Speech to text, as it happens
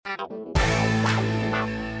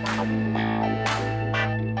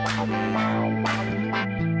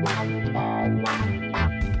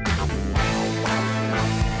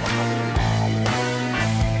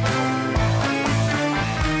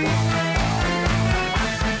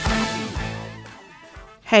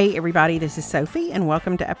Hey everybody, this is Sophie and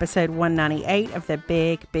welcome to episode 198 of the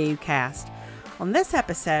Big Boo Cast. On this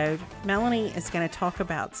episode, Melanie is going to talk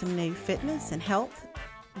about some new fitness and health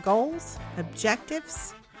goals,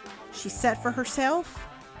 objectives she set for herself.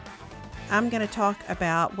 I'm going to talk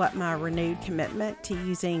about what my renewed commitment to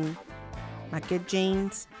using my good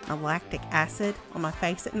genes, my lactic acid on my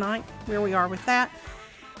face at night, where we are with that.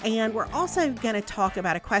 And we're also going to talk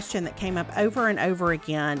about a question that came up over and over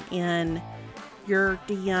again in your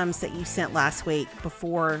DMs that you sent last week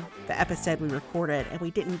before the episode we recorded, and we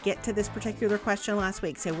didn't get to this particular question last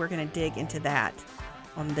week, so we're going to dig into that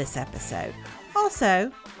on this episode.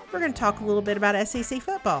 Also, we're going to talk a little bit about SEC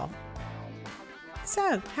football.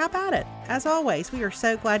 So, how about it? As always, we are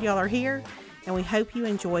so glad y'all are here, and we hope you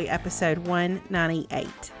enjoy episode 198.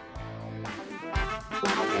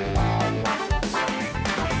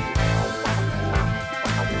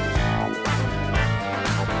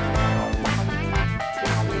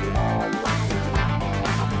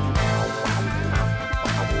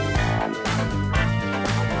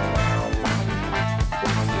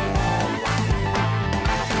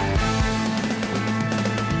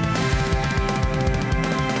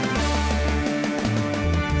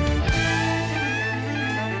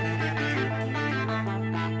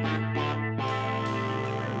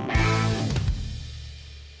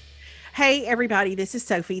 Hey everybody, this is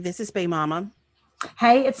Sophie. This is Big Mama.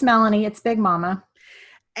 Hey, it's Melanie. It's Big Mama.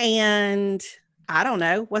 And I don't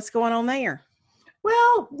know what's going on there.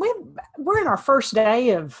 Well, we're in our first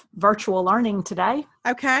day of virtual learning today.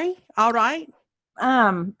 Okay. All right.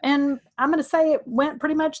 And I'm going to say it went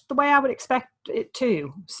pretty much the way I would expect it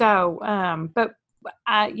to. So, but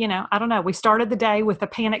I don't know. We started the day with a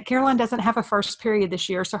panic. Carolyn doesn't have a first period this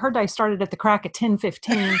year, so her day started at the crack of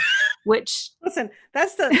 10:15. Which, listen,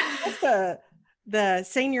 that's the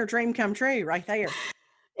senior dream come true right there.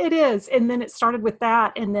 It is. And then it started with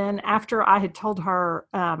that. And then after I had told her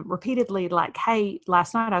repeatedly, like, hey,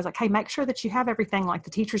 last night, I was like, hey, make sure that you have everything. Like the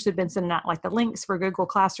teachers had been sending out like the links for Google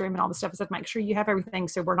Classroom and all the stuff. I said, make sure you have everything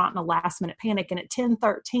so we're not in a last minute panic. And at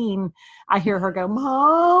 10:13, I hear her go,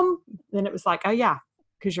 Mom. Then it was like, oh yeah,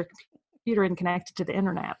 because your computer isn't connected to the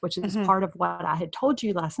internet, which is part of what I had told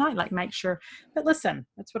you last night. Like, make sure. But listen,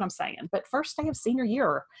 that's what I'm saying. But first day of senior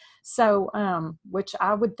year. So, which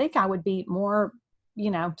I would think I would be more,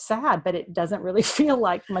 sad, but it doesn't really feel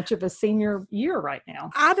like much of a senior year right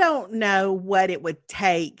now. I don't know what it would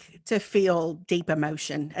take to feel deep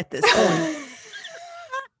emotion at this point.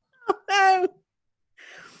 I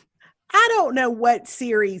don't know what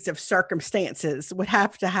series of circumstances would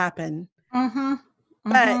have to happen.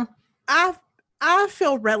 But I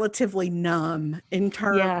feel relatively numb in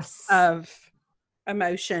terms of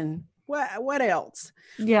emotion. What else?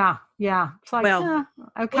 Yeah. It's like,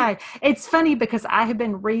 okay. It's funny because I have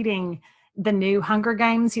been reading the new Hunger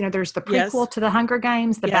Games. There's the prequel to the Hunger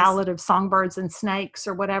Games, the Ballad of Songbirds and Snakes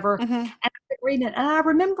or whatever. And I've been reading it, and I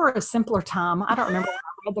remember a simpler time. I don't remember when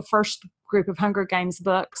I read the first group of Hunger Games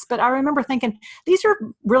books, but I remember thinking these are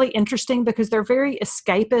really interesting because they're very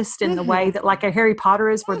escapist in the way that like a Harry Potter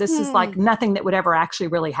is, where this is like nothing that would ever actually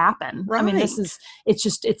really happen. Right. I mean,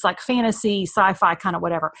 it's like fantasy, sci-fi kind of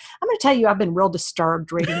whatever. I'm going to tell you, I've been real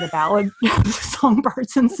disturbed reading the Ballad of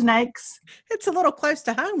Songbirds and Snakes. It's a little close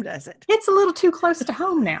to home, does it? It's a little too close to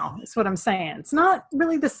home now, is what I'm saying. It's not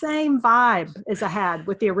really the same vibe as I had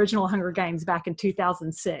with the original Hunger Games back in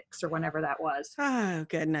 2006 or whenever that was. Oh,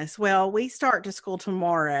 goodness. Well, we start to school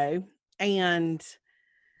tomorrow, and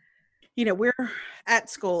we're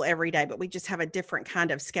at school every day, but we just have a different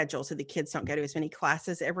kind of schedule so the kids don't go to as many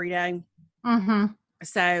classes every day.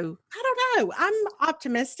 So I don't know. I'm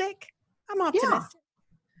optimistic.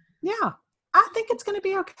 Yeah. I think it's going to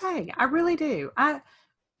be okay. I really do. I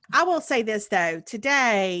will say this though.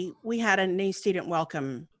 Today we had a new student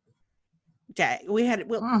welcome day. We had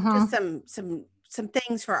just some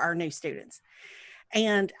things for our new students.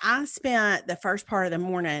 And I spent the first part of the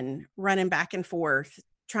morning running back and forth,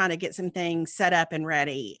 trying to get some things set up and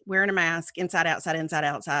ready, wearing a mask, inside,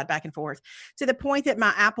 outside, back and forth, to the point that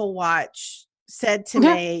my Apple Watch said to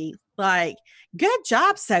me, like, good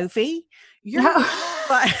job, Sophie. You're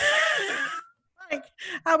like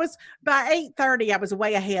I was, by 8:30, I was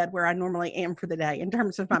way ahead where I normally am for the day in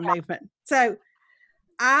terms of my movement. So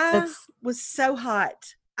I was so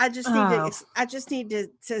hot. I just need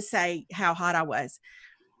to say how hot I was.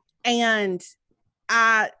 And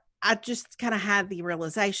I I just kind of had the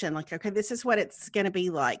realization, like, okay, this is what it's going to be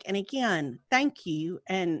like. And again, thank you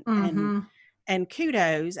and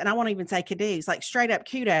kudos, and I won't even say kudos, like straight up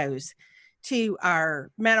kudos to our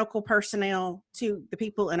medical personnel, to the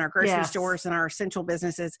people in our grocery stores and our essential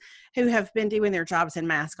businesses who have been doing their jobs in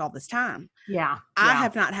mask all this time. Yeah. I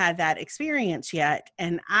have not had that experience yet.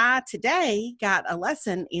 And I today got a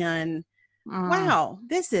lesson in, wow,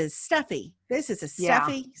 this is stuffy. This is a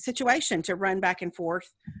stuffy situation to run back and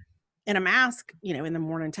forth in a mask, in the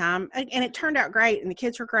morning time. And it turned out great, and the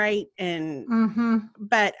kids were great. And,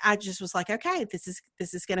 but I just was like, okay, this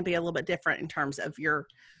is going to be a little bit different in terms of your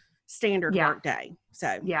standard work day.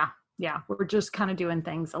 So, we're just kind of doing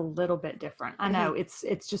things a little bit different. I know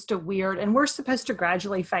it's just a weird, and we're supposed to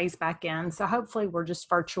gradually phase back in. So hopefully we're just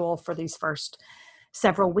virtual for these first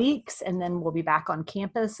several weeks, and then we'll be back on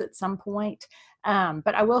campus at some point.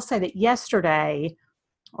 But I will say that yesterday,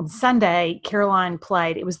 on Sunday, Caroline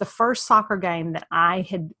played. It was the first soccer game that I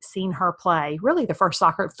had seen her play. Really the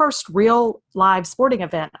first real live sporting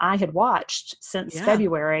event I had watched since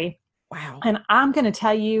February. Wow. And I'm going to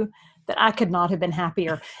tell you that I could not have been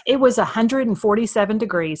happier. It was 147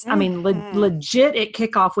 degrees. I mean, legit at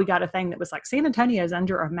kickoff, we got a thing that was like, San Antonio is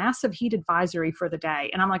under a massive heat advisory for the day.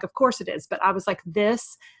 And I'm like, of course it is. But I was like,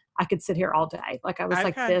 I could sit here all day. Like I was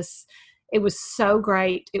like this. It was so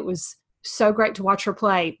great. It was so great to watch her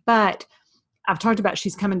play. But I've talked about,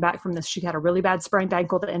 she's coming back from this. She had a really bad sprained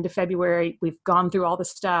ankle at the end of February. We've gone through all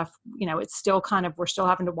this stuff. It's still we're still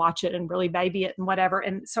having to watch it and really baby it and whatever.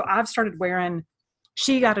 And so I've started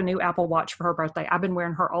she got a new Apple Watch for her birthday. I've been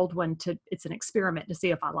wearing her old one it's an experiment to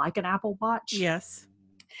see if I like an Apple Watch. Yes.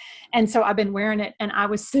 And so I've been wearing it, and I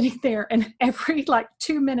was sitting there, and every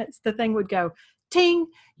 2 minutes the thing would go, ting,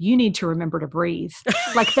 you need to remember to breathe.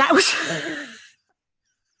 Like that was...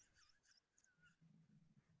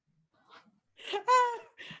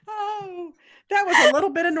 Oh, that was a little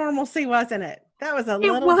bit of normalcy, wasn't it? That was a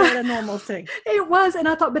little bit of normalcy. It was. And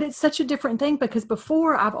I thought, but it's such a different thing, because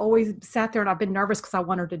before I've always sat there and I've been nervous because I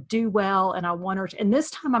want her to do well, and I want her to, and this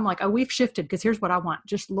time I'm like, oh, we've shifted, because here's what I want.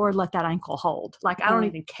 Just, Lord, let that ankle hold. I don't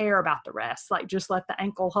even care about the rest. Just let the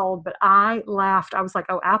ankle hold. But I laughed. I was like,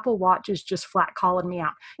 oh, Apple Watch is just flat calling me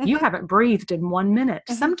out. You haven't breathed in 1 minute.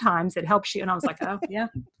 Sometimes it helps you. And I was like, oh yeah,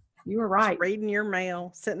 you were right. Just reading your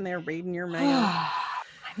mail, sitting there reading your mail.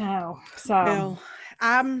 I know. So well,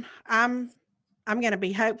 I'm going to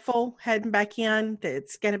be hopeful heading back in that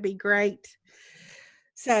it's going to be great.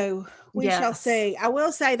 So we shall see. I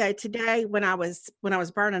will say though, today when I was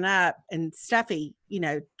burning up and stuffy,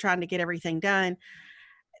 trying to get everything done,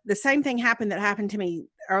 the same thing happened that happened to me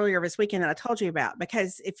earlier this weekend that I told you about.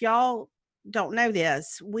 Because if y'all don't know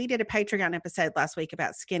this, we did a Patreon episode last week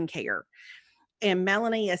about skincare, and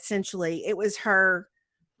Melanie essentially, it was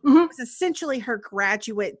essentially her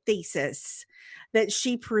graduate thesis that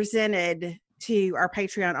she presented to our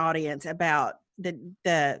Patreon audience about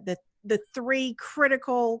the 3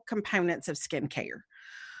 critical components of skincare,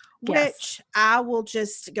 which I will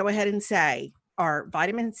just go ahead and say are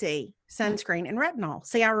vitamin C, sunscreen, and retinol.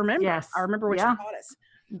 See, I remember. Yes. I remember what you taught us.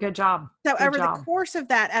 Good job. So over the course of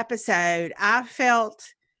that episode, I felt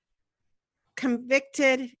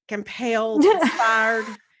convicted, compelled, inspired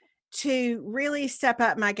to really step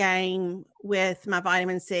up my game with my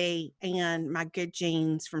vitamin C and my Good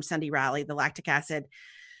Genes from Sunday Riley, the lactic acid,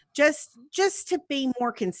 just to be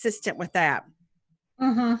more consistent with that.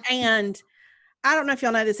 And I don't know if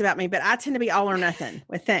y'all know this about me, but I tend to be all or nothing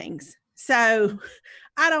with things. So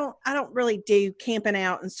I don't really do camping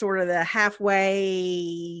out and sort of the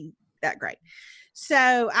halfway that great.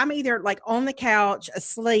 So I'm either on the couch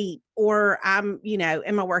asleep, or I'm,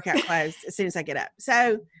 in my workout clothes as soon as I get up.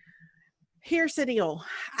 So here's the deal.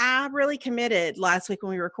 I really committed last week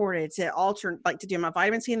when we recorded to to do my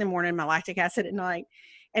vitamin C in the morning, my lactic acid at night.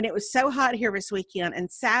 And it was so hot here this weekend.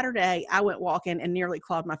 And Saturday I went walking and nearly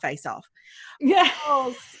clawed my face off. Yeah.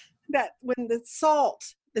 That when the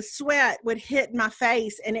sweat would hit my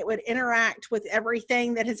face and it would interact with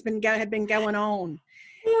everything that had been going on.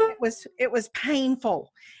 It was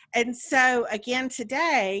painful. And so again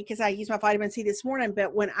today, because I used my vitamin C this morning,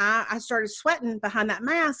 but when I started sweating behind that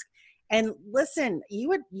mask, and listen, you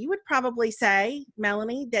would probably say,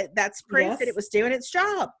 Melanie, that's proof that it was doing its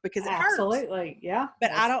job, because it hurts. Absolutely. Yeah.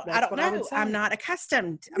 But I don't know. I'm not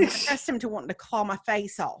accustomed to wanting to claw my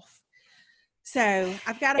face off. So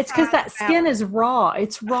I've got to. It's because that skin is raw.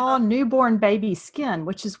 It's raw newborn baby skin,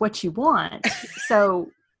 which is what you want.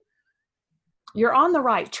 So You're on the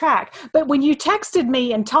right track. But when you texted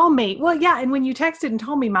me and told me, well, yeah, and when you texted and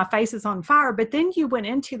told me my face is on fire, but then you went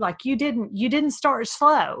into like you didn't start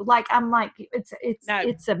slow. Like I'm like No.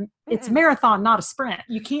 it's a marathon, not a sprint.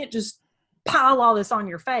 You can't just pile all this on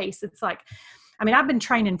your face. It's like, I mean, I've been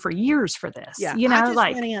training for years for this. Yeah, you know, I just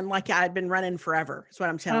like went in like I'd been running forever. Is what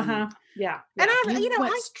I'm telling you. Yeah. And I, you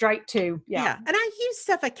went straight to yeah, and I use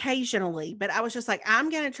stuff occasionally, but I was just like, I'm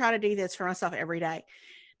going to try to do this for myself every day.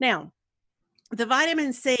 Now, the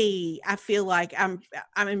vitamin C, I feel like I'm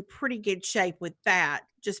in pretty good shape with that,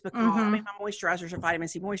 just because I mean my moisturizer is a vitamin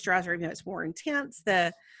C moisturizer, even though it's more intense.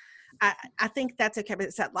 I think that's okay, but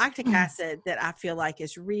it's that lactic acid that I feel like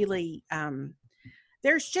is really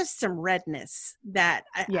there's just some redness that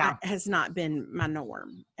has not been my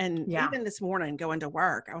norm. And even this morning going to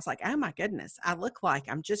work, I was like, oh my goodness, I look like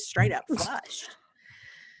I'm just straight up flushed.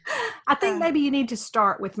 I think maybe you need to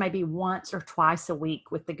start with maybe once or twice a week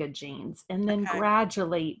with the Good Genes and then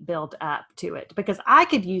gradually build up to it, because I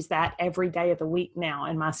could use that every day of the week now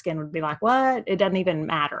and my skin would be like, what? It doesn't even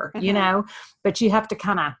matter, you know, but you have to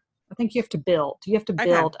I think you have to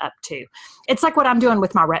build up to. It's like what I'm doing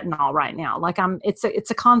with my retinol right now. Like it's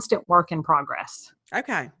a constant work in progress.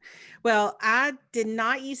 Okay. Well, I did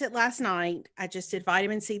not use it last night. I just did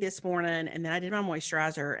vitamin C this morning, and then I did my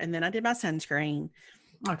moisturizer, and then I did my sunscreen.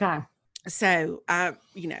 Okay. So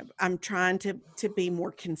I'm trying to be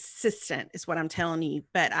more consistent is what I'm telling you,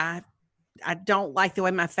 but I don't like the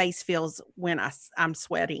way my face feels when I'm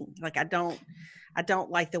sweating. Like I don't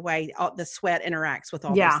like the way the sweat interacts with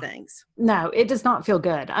all those things. No, it does not feel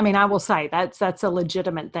good. I mean, I will say that's a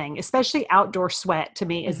legitimate thing, especially outdoor sweat to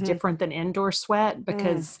me is different than indoor sweat,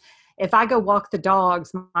 because if I go walk the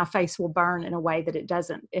dogs, my face will burn in a way that it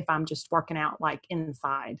doesn't if I'm just working out like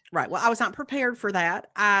inside. Right. Well, I was not prepared for that.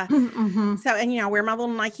 So, and I wear my little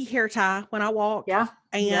Nike hair tie when I walk. Yeah.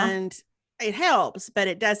 And it helps, but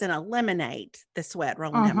it doesn't eliminate the sweat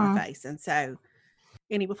rolling down my face. And so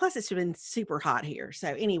anyway, plus it's been super hot here.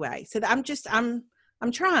 So anyway, so I'm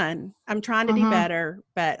trying to do better,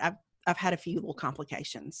 but I've had a few little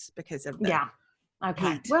complications because of that.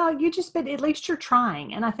 Okay. Well, but at least you're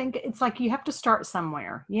trying. And I think it's like, you have to start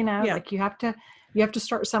somewhere, like you have to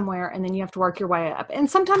start somewhere and then you have to work your way up. And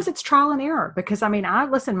sometimes it's trial and error because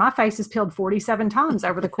my face is peeled 47 times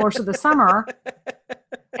over the course of the summer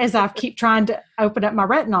as I keep trying to open up my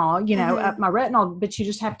retinol, up my retinol, but you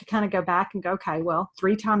just have to kind of go back and go, okay, well,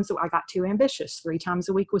 3 times I got too ambitious. 3 times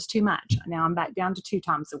a week was too much. Now I'm back down to 2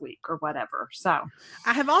 times a week or whatever. So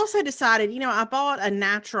I have also decided, I bought a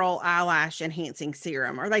natural eyelash enhancing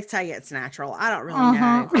serum, or they say it's natural. I don't really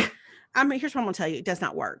know. Here's what I'm going to tell you. It does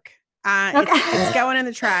not work. It's going in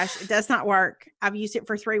the trash. It does not work. I've used it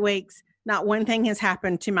for 3 weeks. Not one thing has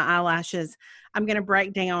happened to my eyelashes. I'm going to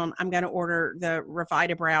break down. I'm going to order the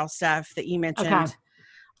Revita Brow stuff that you mentioned.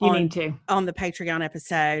 You need to. On the Patreon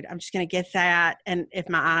episode. I'm just going to get that. And if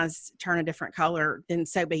my eyes turn a different color, then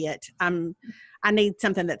so be it. I need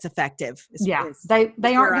something that's effective. They aren't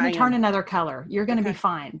going to turn another color. You're going to be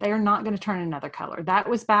fine. They are not going to turn another color. That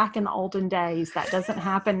was back in the olden days. That doesn't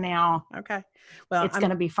happen now. Okay. Well, it's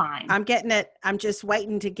going to be fine. I'm getting it. I'm just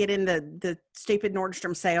waiting to get in the stupid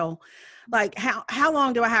Nordstrom sale. Like how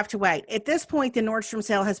long do I have to wait? At this point, the Nordstrom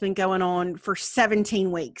sale has been going on for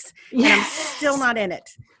 17 weeks and I'm still not in it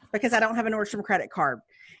because I don't have a Nordstrom credit card.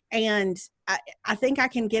 And I think I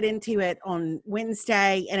can get into it on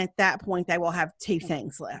Wednesday. And at that point they will have 2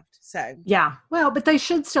 things left. So, well, but they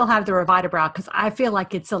should still have the Revita Brow because I feel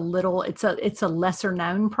like it's a lesser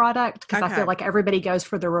known product because I feel like everybody goes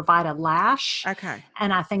for the Revita Lash. Okay.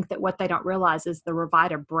 And I think that what they don't realize is the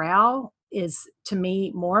Revita Brow is, to me,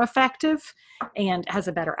 more effective and has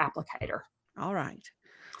a better applicator. All right.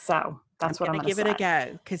 So that's what I'm going to give it a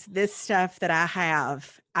go because this stuff that I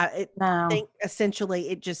have, I think essentially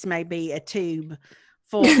it just may be a tube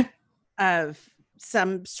full of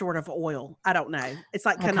some sort of oil. I don't know. It's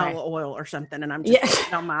like canola oil or something. And I'm just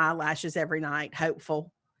putting on my eyelashes every night,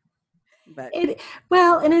 hopeful. But and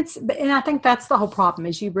I think that's the whole problem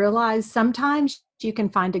is you realize sometimes you can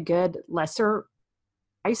find a good lesser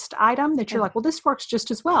priced item that you're like, well, this works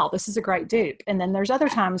just as well. This is a great dupe. And then there's other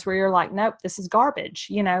times where you're like, nope, this is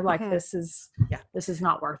garbage. This is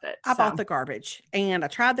not worth it. I bought the garbage and I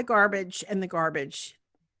tried the garbage and the garbage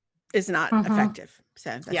is not effective.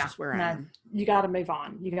 So that's just where I am. You got to move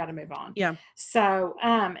on. Yeah. So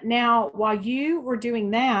now while you were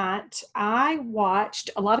doing that, I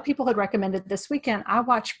watched, a lot of people had recommended this weekend, I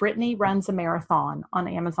watched Brittany Runs a Marathon on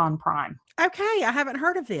Amazon Prime. Okay. I haven't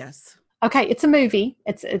heard of this. Okay, it's a movie.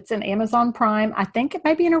 It's an Amazon Prime. I think it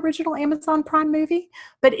may be an original Amazon Prime movie,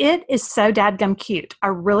 but it is so dadgum cute. I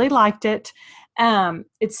really liked it.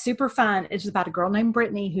 It's super fun. It's about a girl named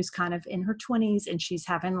Brittany who's kind of in her 20s, and she's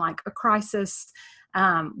having like a crisis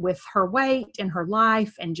with her weight and her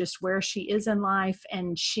life and just where she is in life.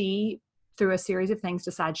 And she, through a series of things,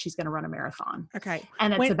 decides she's going to run a marathon. Okay.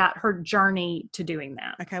 And it's about her journey to doing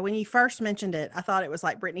that. Okay. When you first mentioned it, I thought it was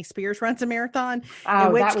like Britney Spears runs a marathon. Oh,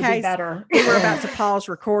 in which that would case, be better. We were about to pause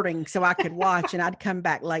recording so I could watch and I'd come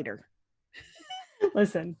back later.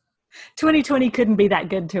 Listen, 2020 couldn't be that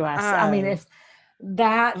good to us. I mean, if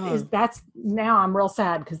that's now I'm real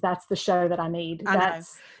sad because that's the show that I need.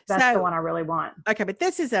 That's the one I really want. Okay, but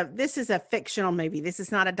this is a fictional movie. This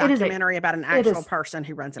is not a documentary about an actual person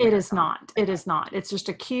who runs a marathon. It is not. It is not. It's just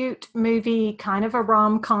a cute movie, kind of a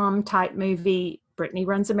rom-com type movie. Brittany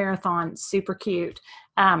runs a marathon, super cute.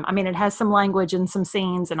 I mean, it has some language and some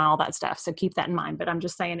scenes and all that stuff, so keep that in mind. But I'm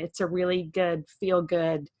just saying it's a really good,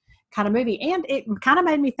 feel-good kind of movie. And it kind of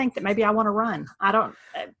made me think that maybe I want to run. I don't.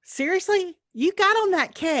 Seriously? You got on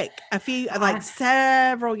that kick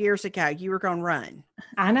several years ago. You were going to run.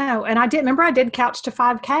 I know. And I did couch to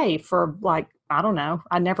 5K for like, I don't know.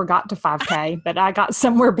 I never got to 5K, but I got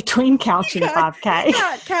somewhere between couch and 5K. You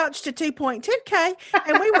got couch to 2.2K,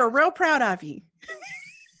 and we were real proud of you.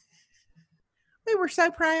 We were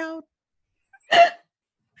so proud.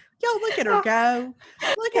 Yo, look at her go.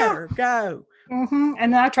 Look at her go. Mm-hmm.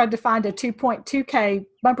 And then I tried to find a 2.2K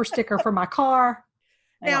bumper sticker for my car.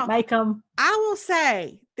 They don't make them. I will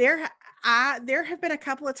say there have been a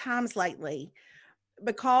couple of times lately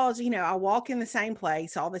because, I walk in the same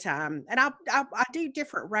place all the time and I do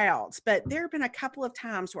different routes, but there have been a couple of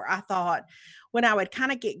times where I thought when I would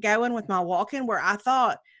kind of get going with my walking where I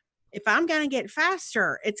thought if I'm going to get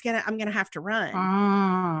faster, I'm going to have to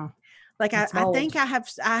run. Like I think I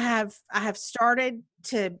have started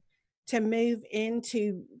to move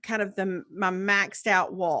into kind of my maxed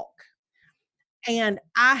out walk. And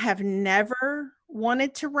I have never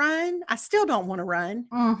wanted to run. I still don't want to run,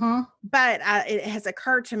 but it has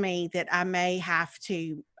occurred to me that I may have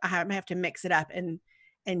to mix it up and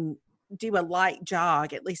do a light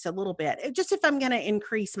jog, at least a little bit, just if I'm going to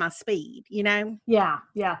increase my speed, Yeah.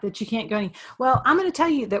 That you can't go any. Well, I'm going to tell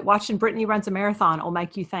you that watching Brittany runs a marathon will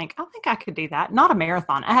make you think, I think I could do that. Not a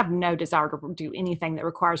marathon. I have no desire to do anything that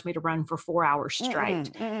requires me to run for 4 hours straight,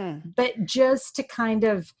 but just to kind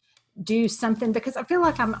of do something because I feel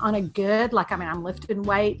like I'm on a good, I'm lifting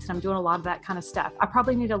weights and I'm doing a lot of that kind of stuff. I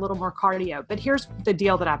probably need a little more cardio, but here's the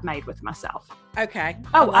deal that I've made with myself. Okay.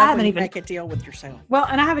 Oh, I haven't even make a deal with yourself. Well,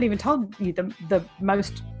 and I haven't even told you the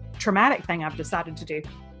most traumatic thing I've decided to do.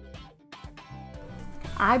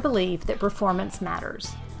 I believe that performance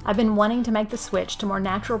matters. I've been wanting to make the switch to more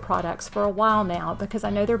natural products for a while now because I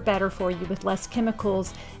know they're better for you with less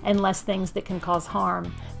chemicals and less things that can cause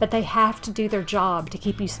harm. But they have to do their job to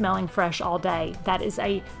keep you smelling fresh all day. That is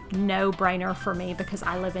a no-brainer for me because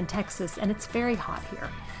I live in Texas and it's very hot here.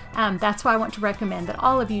 That's why I want to recommend that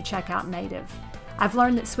all of you check out Native. I've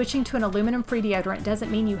learned that switching to an aluminum-free deodorant doesn't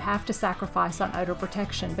mean you have to sacrifice on odor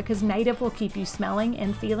protection because Native will keep you smelling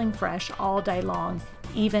and feeling fresh all day long,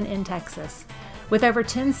 even in Texas. With over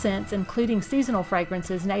 10 scents, including seasonal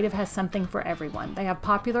fragrances, Native has something for everyone. They have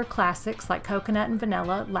popular classics like coconut and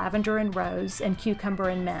vanilla, lavender and rose, and cucumber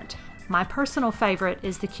and mint. My personal favorite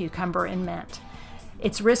is the cucumber and mint.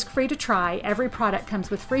 It's risk-free to try. Every product comes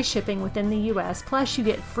with free shipping within the U.S., plus you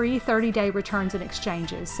get free 30-day returns and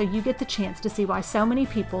exchanges, so you get the chance to see why so many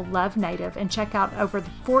people love Native and check out over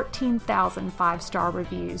 14,000 5-star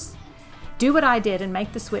reviews. Do what I did and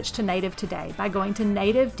make the switch to Native today by going to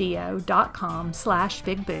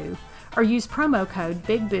nativedeo.com/bigboo or use promo code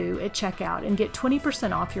BIGBOO at checkout and get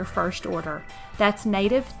 20% off your first order. That's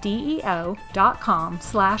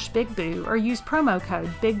nativedeo.com/bigboo or use promo code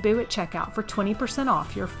BIGBOO at checkout for 20%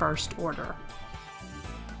 off your first order.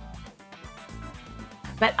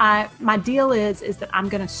 But my deal is that I'm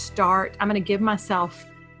going to give myself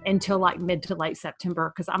until like mid to late September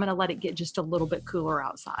because I'm going to let it get just a little bit cooler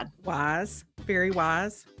outside. Wise, very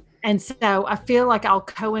wise. And so I feel like I'll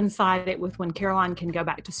coincide it with when Caroline can go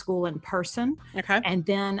back to school in person. Okay. And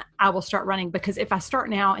then I will start running because if I start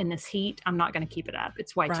now in this heat, I'm not going to keep it up.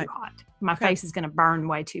 It's way too hot. My face is going to burn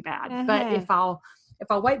way too bad. But if I'll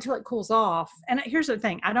wait till it cools off, and here's the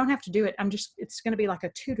thing, I don't have to do it. It's going to be like a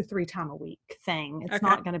 2 to 3 time a week thing. It's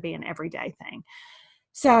not going to be an everyday thing.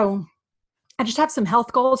 So I just have some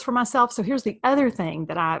health goals for myself. So here's the other thing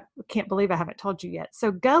that I can't believe I haven't told you yet.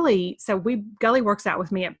 So Gully works out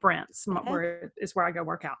with me at Brent's, where I go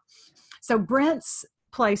work out. So Brent's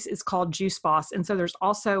place is called Juice Boss. And so there's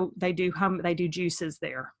also, they do juices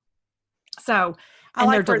there. So,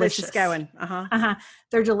 and they're where delicious. This is going.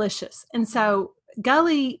 They're delicious. And so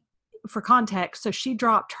Gully for context, so she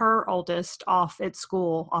dropped her oldest off at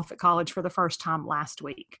college for the first time last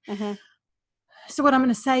week. Mm-hmm. So what I'm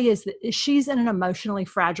going to say is that she's in an emotionally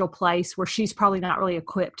fragile place where she's probably not really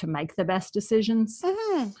equipped to make the best decisions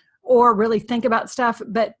or really think about stuff.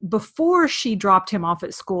 But before she dropped him off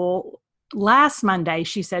at school last Monday,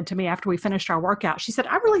 she said to me after we finished our workout, she said,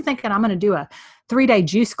 I'm really thinking I'm going to do a 3-day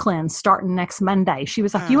juice cleanse starting next Monday. She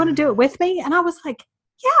was like, you want to do it with me? And I was like,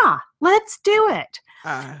 yeah, let's do it.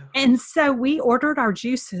 And so we ordered our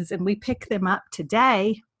juices and we picked them up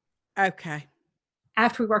today. Okay.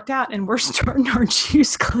 After we worked out, and we're starting our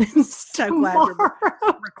juice cleanse. So tomorrow. glad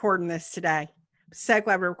we're recording this today. So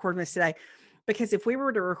glad we're recording this today. Because if we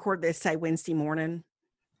were to record this, say, Wednesday morning,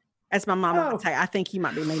 as my mom would say, I think you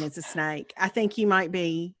might be mean as a snake. I think you might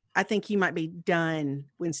be done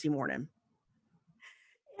Wednesday morning.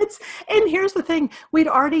 And here's the thing, we'd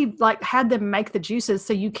already had them make the juices,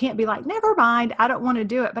 so you can't be like, never mind, I don't want to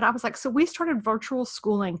do it. But I was like, so we started virtual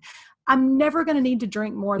schooling. I'm never going to need to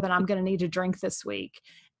drink more than I'm going to need to drink this week,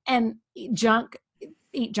 and eat junk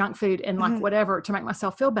food and whatever to make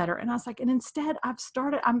myself feel better. And I was like, and instead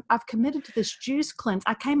I've committed to this juice cleanse.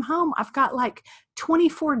 I came home, I've got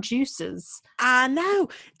 24 juices. I know.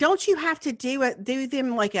 Don't you have to do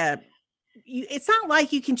them it's not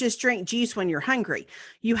like you can just drink juice when you're hungry.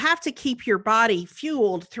 You have to keep your body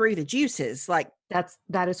fueled through the juices.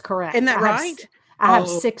 That is correct. Isn't that right? I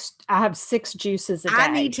have six juices a day. I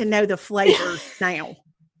need to know the flavor now,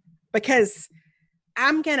 because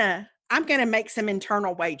I'm gonna make some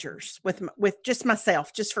internal wagers with just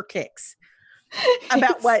myself, just for kicks,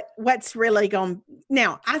 about what's really going.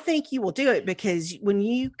 Now, I think you will do it, because when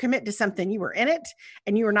you commit to something, you were in it,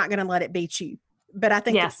 and you are not going to let it beat you. But I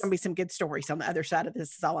think there's going to be some good stories on the other side of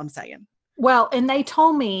this, is all I'm saying. Well, and they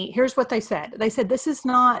told me, here's what they said. They said,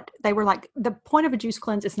 they were like, the point of a juice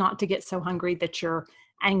cleanse is not to get so hungry that you're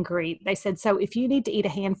angry. They said, so if you need to eat a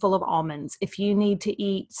handful of almonds, if you need to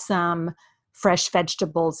eat some fresh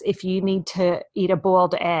vegetables, if you need to eat a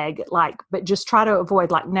boiled egg, but just try to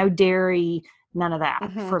avoid no dairy, none of that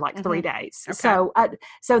for 3 days. Okay. So,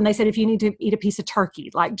 and they said, if you need to eat a piece of turkey,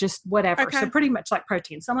 just whatever. Okay. So pretty much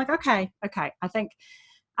protein. So I'm like, okay. I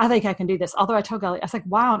think I can do this. Although I told Gully, I was like,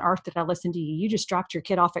 why on earth did I listen to you? You just dropped your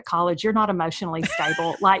kid off at college. You're not emotionally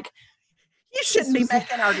stable. You shouldn't be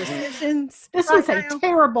making our decisions. This was a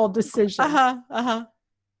terrible decision.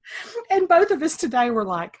 And both of us today were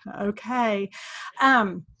like, okay.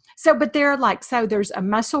 But they're so there's a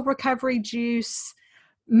muscle recovery juice.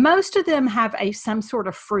 Most of them have some sort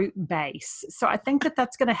of fruit base. So I think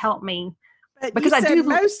that's going to help me. But because I do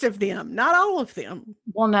most of them, not all of them.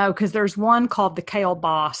 Well, no, because there's one called the Kale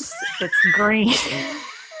Boss that's green.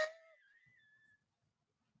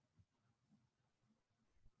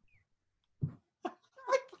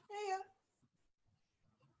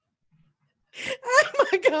 Oh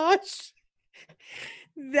my gosh.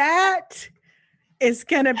 That is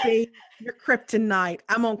going to be your kryptonite.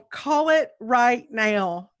 I'm going to call it right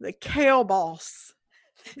now. The Kale Boss.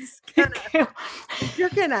 You're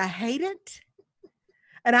going to hate it.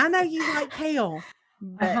 And I know you like kale,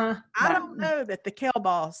 but I don't know that the Kale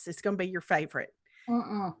Boss is going to be your favorite.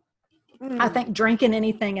 I think drinking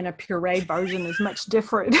anything in a puree version is much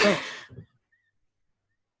different.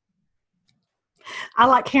 I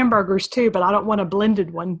like hamburgers too, but I don't want a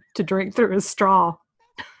blended one to drink through a straw.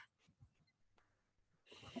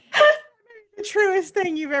 The truest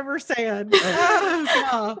thing you've ever said.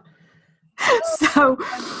 Oh, God. So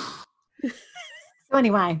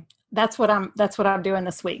anyway, that's what I'm doing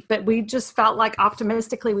this week. But we just felt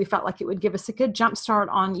optimistically, we felt like it would give us a good jump start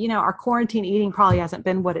on, our quarantine eating probably hasn't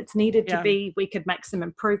been what it's needed to be. We could make some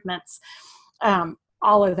improvements,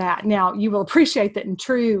 all of that. Now, you will appreciate that in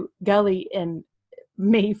true Gully and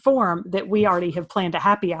me form that we already have planned a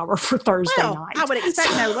happy hour for Thursday night. I would expect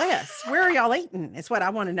no less. Where are y'all eating? Is what I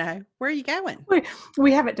want to know. Where are you going?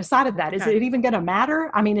 We haven't decided that. Is it even going to matter?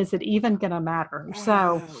 I mean, is it even going to matter?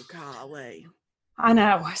 So, golly. I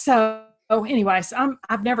know. So anyways,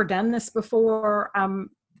 I've never done this before.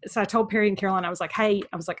 So I told Perry and Caroline, I was like,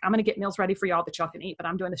 I'm going to get meals ready for y'all that y'all can eat, but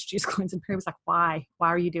I'm doing this juice cleanse. And Perry was like, why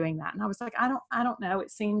are you doing that? And I was like, I don't know. It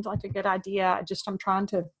seemed like a good idea. I'm trying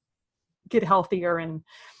to get healthier and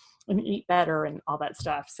eat better and all that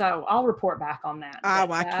stuff. So I'll report back on that. Oh,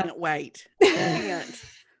 I can't wait. I can't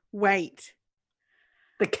wait.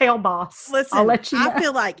 The Kale Boss. Listen, I'll let you know. I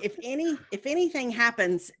feel like if anything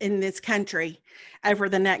happens in this country over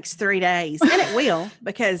the next 3 days, and it will,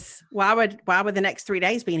 because why would the next 3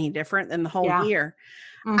 days be any different than the whole year?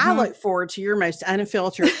 I look forward to your most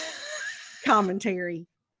unfiltered commentary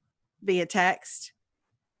via text.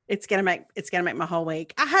 It's gonna make my whole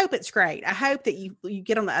week. I hope it's great. I hope that you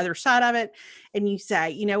get on the other side of it and you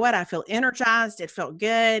say, you know what, I feel energized. It felt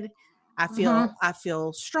good. I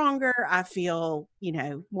feel stronger. I feel,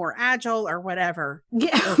 more agile or whatever.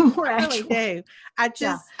 Yeah, more I agile. really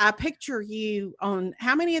do. I picture you on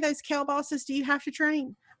how many of those kale bosses do you have to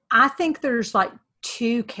train? I think there's like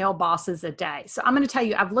 2 kale bosses a day. So I'm going to tell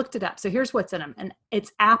you, I've looked it up. So here's what's in them. And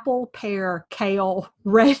it's apple, pear, kale,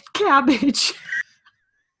 red cabbage.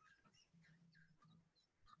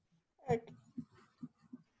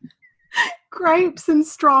 Grapes and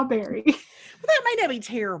strawberry. Well, that may not be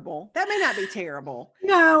terrible.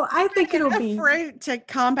 No, I think it'll be fruit to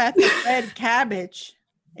combat the red cabbage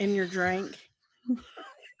in your drink.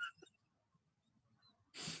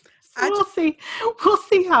 We'll see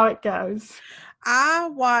how it goes. I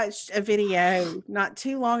watched a video not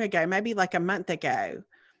too long ago, maybe like a month ago.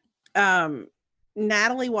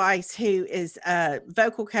 Natalie Weiss, who is a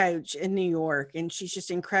vocal coach in New York, and she's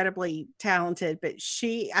just incredibly talented. But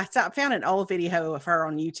I found an old video of her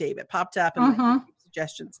on YouTube. It popped up and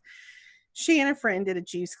suggestions. She and a friend did a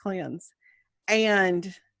juice cleanse,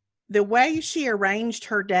 and the way she arranged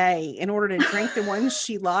her day in order to drink the ones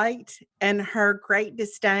she liked, and her great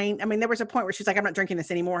disdain. I mean, there was a point where she's like, I'm not drinking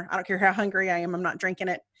this anymore. I don't care how hungry I am. I'm not drinking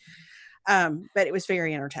it. But it was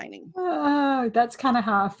very entertaining. Oh, that's kind of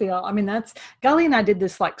how I feel. I mean, Gully and I did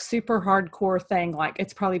this like super hardcore thing. Like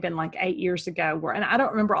it's probably been like 8 years ago and I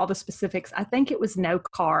don't remember all the specifics. I think it was no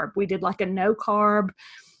carb. We did like a no carb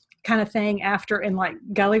kind of thing after, and like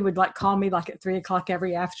Gully would like call me like at 3:00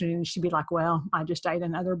 every afternoon. And she'd be like, well, I just ate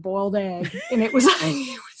another boiled egg. And it was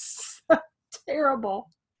so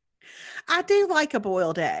terrible. I do like a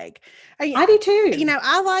boiled egg. I do too.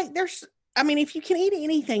 If you can eat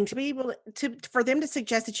anything, to be able for them to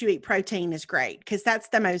suggest that you eat protein is great, because that's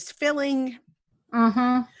the most filling.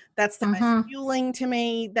 Mm-hmm. That's the most fueling to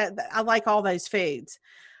me. That I like all those foods,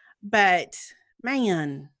 but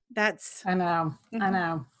man, I know.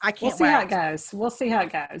 I can't. We'll see how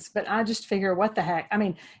it goes. But I just figure, what the heck? I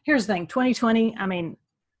mean, here's the thing: 2020. I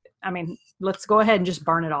mean, let's go ahead and just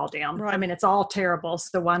burn it all down. Right. I mean, it's all terrible.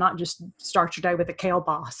 So why not just start your day with a kale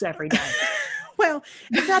boss every day? Well,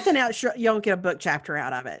 if nothing else, you'll get a book chapter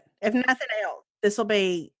out of it. If nothing else, this will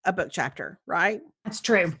be a book chapter, right? That's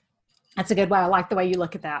true. That's a good way. I like the way you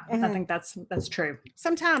look at that. I think that's true.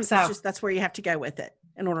 Sometimes that's where you have to go with it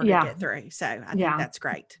in order to get through. So I think that's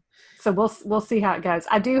great. So we'll see how it goes.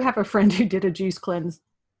 I do have a friend who did a juice cleanse,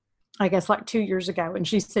 I guess like 2 years ago. And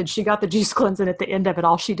she said she got the juice cleanse, and at the end of it,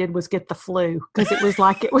 all she did was get the flu, because it was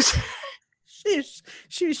like it was.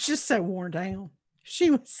 she was just so worn down.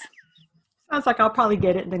 I was like, I'll probably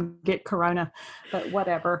get it and then get corona, but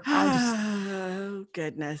whatever. Oh,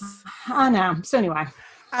 goodness. I know. So anyway.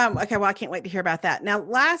 Okay. Well, I can't wait to hear about that. Now,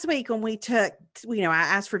 last week when we took, I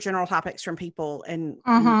asked for general topics from people, and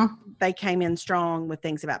they came in strong with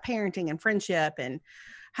things about parenting and friendship and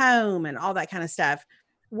home and all that kind of stuff.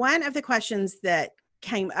 One of the questions that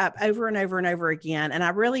came up over and over and over again, and I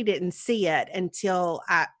really didn't see it until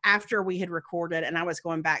after we had recorded and I was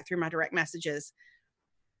going back through my direct messages.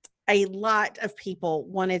 A lot of people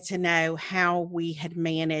wanted to know how we had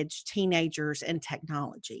managed teenagers and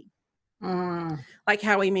technology. Like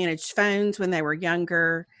how we managed phones when they were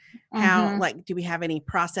younger. How, do we have any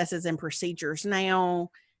processes and procedures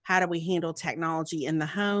now? How do we handle technology in the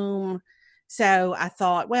home? So I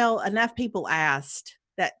thought, well, enough people asked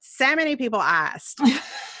that. So many people asked.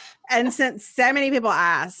 And since so many people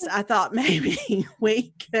asked, I thought maybe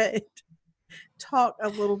we could talk a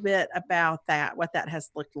little bit about that, what that has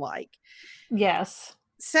looked like. Yes.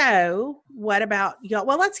 So what about y'all?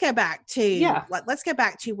 Well, let's go back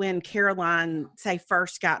to when Caroline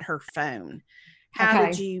first got her phone. How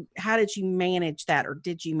did you manage that, or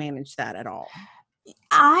did you manage that at all?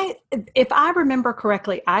 If I remember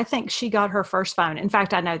correctly, I think she got her first phone. In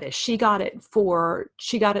fact, I know this. She got it for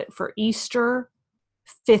Easter,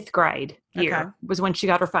 5th grade year was when she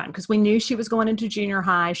got her phone, because we knew she was going into junior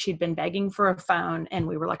high. She'd been begging for a phone, and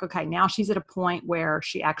we were like, okay, now she's at a point where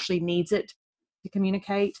she actually needs it to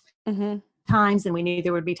communicate times, and we knew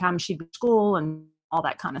there would be times she'd be in school and all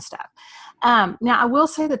that kind of stuff. Now, I will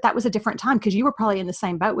say that was a different time, because you were probably in the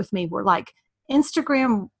same boat with me, where like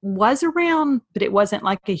Instagram was around, but it wasn't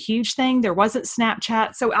like a huge thing. There wasn't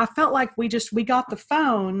Snapchat. So I felt like we got the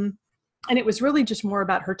phone, and it was really just more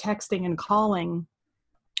about her texting and calling.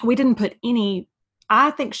 We didn't put any,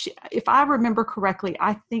 if I remember correctly,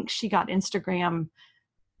 I think she got Instagram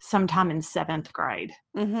sometime in 7th grade.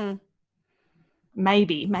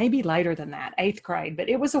 Maybe later than that, 8th grade, but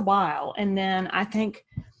it was a while. And then I think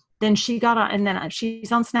she got on, and then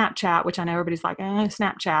she's on Snapchat, which I know everybody's like,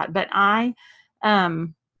 Snapchat, but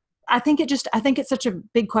I think it's such a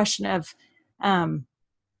big question of,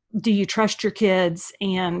 do you trust your kids,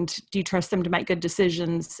 and do you trust them to make good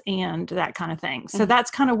decisions and that kind of thing? So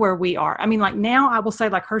that's kind of where we are. I mean, like now I will say,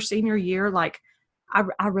 like her senior year, like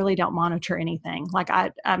I really don't monitor anything. Like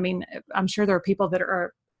I mean, I'm sure there are people that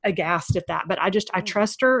are aghast at that, but I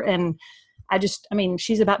trust her. And I mean,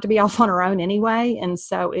 she's about to be off on her own anyway. And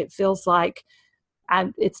so it feels like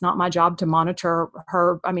it's not my job to monitor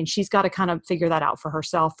her. I mean, she's got to kind of figure that out for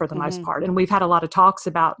herself for the most part. And we've had a lot of talks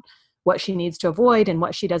about what she needs to avoid and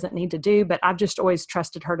what she doesn't need to do. But I've just always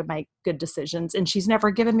trusted her to make good decisions. And she's never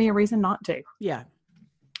given me a reason not to. Yeah.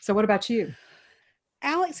 So what about you?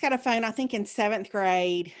 Alex got a phone, I think in 7th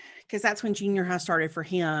grade, because that's when junior high started for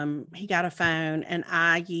him. He got a phone, and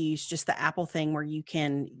I used just the Apple thing where you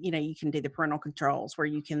can do the parental controls, where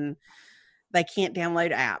they can't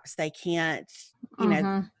download apps. They can't,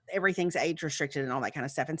 everything's age restricted and all that kind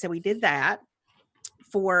of stuff. And so we did that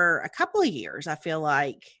for a couple of years. I feel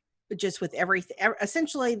like just with everything,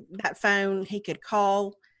 essentially that phone, he could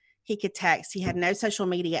call, he could text, he had no social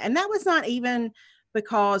media. And that was not even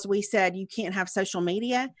because we said you can't have social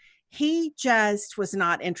media. He just was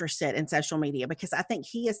not interested in social media because I think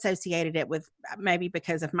he associated it with, maybe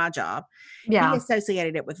because of my job, he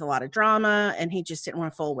associated it with a lot of drama, and he just didn't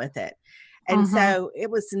want to fool with it. And so it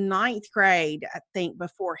was 9th grade, I think,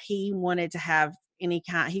 before he wanted to have any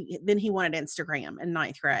kind. Then he wanted Instagram in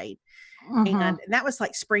 9th grade. And that was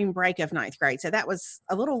like spring break of 9th grade. So that was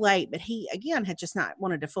a little late, but he, again, had just not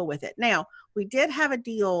wanted to fool with it. Now, we did have a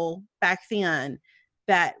deal back then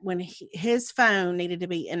that when his phone needed to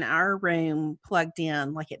be in our room plugged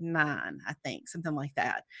in, like at 9, I think, something like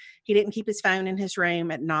that. He didn't keep his phone in his room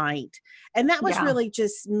at night. And that was really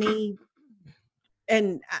just me.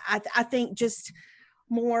 And I think just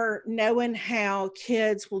more knowing how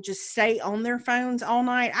kids will just stay on their phones all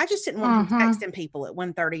night. I just didn't want him texting people at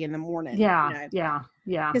 1:30 in the morning. Yeah.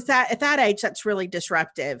 Because at that age, that's really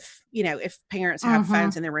disruptive, if parents have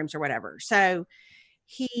phones in their rooms or whatever. So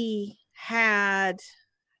did he have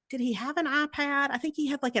an iPad? I think he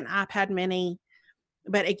had like an iPad mini.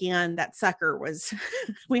 But again, that sucker was,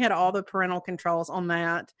 we had all the parental controls on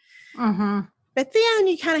that. But then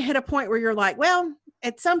you kind of hit a point where you're like, well,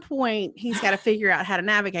 at some point he's got to figure out how to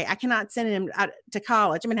navigate. I cannot send him to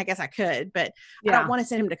college. I mean, I guess I could, but I don't want to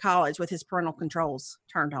send him to college with his parental controls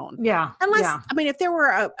turned on. Unless, I mean, if there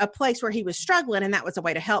were a place where he was struggling and that was a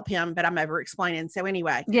way to help him, but I'm over explaining. So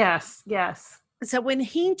anyway. Yes. So when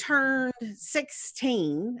he turned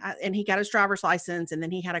 16 and he got his driver's license and then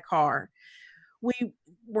he had a car, we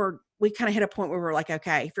kind of hit a point where we were like,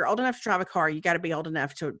 okay, if you're old enough to drive a car, you got to be old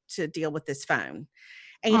enough to deal with this phone.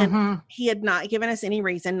 And he had not given us any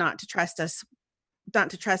reason not to trust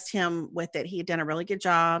him with it. He had done a really good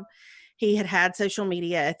job. He had had social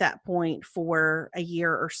media at that point for a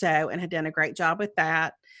year or so and had done a great job with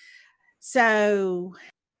that. So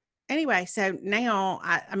anyway, so now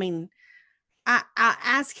I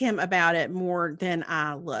ask him about it more than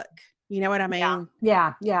I look. You know what I mean?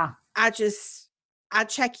 Yeah. I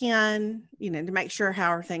check in, to make sure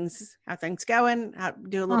how things going. I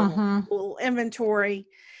do a little inventory,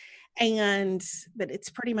 but it's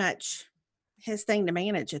pretty much his thing to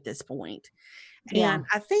manage at this point. And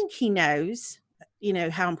I think he knows,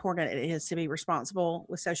 how important it is to be responsible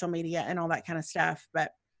with social media and all that kind of stuff.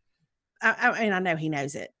 But I know he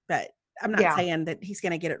knows it, but I'm not saying that he's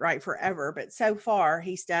going to get it right forever. But so far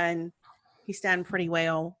he's done pretty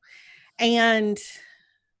well. And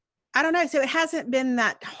I don't know. So it hasn't been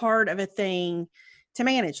that hard of a thing to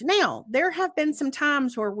manage. Now, there have been some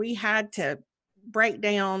times where we had to break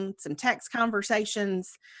down some text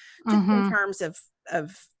conversations just in terms of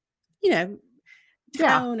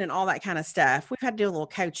tone and all that kind of stuff. We've had to do a little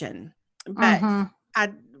coaching. But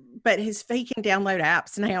he can download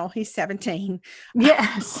apps now. He's 17.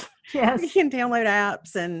 Yes. He can download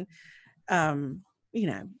apps and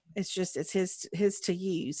it's his to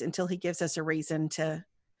use until he gives us a reason to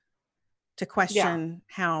question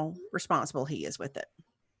how responsible he is with it.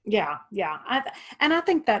 Yeah. I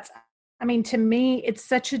think to me, it's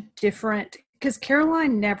such a different, because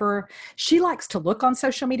Caroline she likes to look on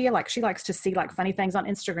social media. Like she likes to see like funny things on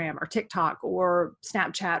Instagram or TikTok or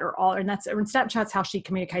Snapchat and Snapchat's how she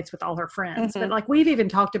communicates with all her friends. But like we've even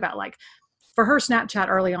talked about like, for her Snapchat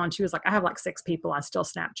early on, she was like, I have like 6 people I still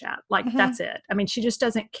Snapchat. Like that's it. I mean, she just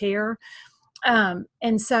doesn't care. And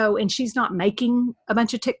she's not making a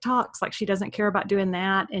bunch of TikToks. Like she doesn't care about doing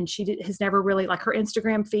that. And she has never really, like her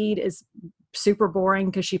Instagram feed is super boring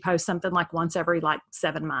because she posts something like once every like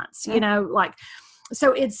 7 months,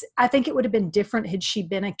 so I think it would have been different had she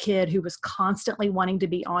been a kid who was constantly wanting to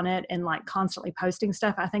be on it and like constantly posting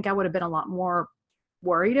stuff. I think I would have been a lot more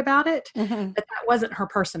worried about it, Mm-hmm. but that wasn't her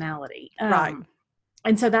personality. Right.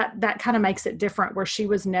 And so that kind of makes it different, where she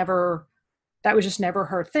was never, that was just never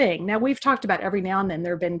her thing. Now, we've talked about every now and then,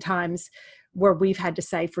 there have been times where we've had to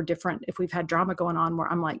say for different, if we've had drama going on,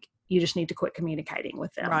 where I'm like, you just need to quit communicating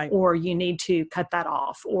with them, Right. or you need to cut that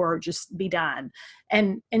off, or just be done.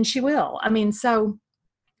 And she will. I mean, so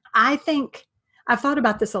I think I've thought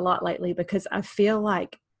about this a lot lately, because I feel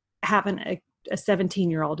like having a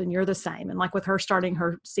 17-year-old, and you're the same, and like with her starting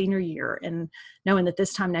her senior year and knowing that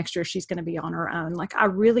this time next year she's going to be on her own, like I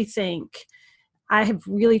really think I have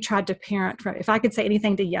really tried to parent from, if I could say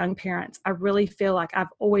anything to young parents, I really feel like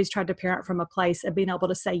I've always tried to parent from a place of being able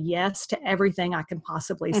to say yes to everything I can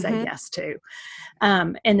possibly say Mm-hmm. yes to.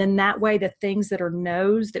 And then that way, the things that are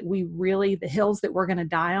no's, that we really, the hills that we're going to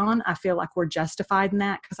die on, I feel like we're justified in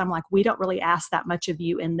that, because I'm like, we don't really ask that much of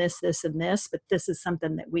you in this, this, and this, but this is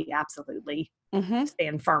something that we absolutely Mm-hmm.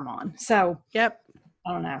 stand firm on. So Yep.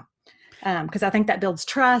 I don't know. Because I think that builds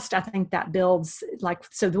trust. I think that builds, like,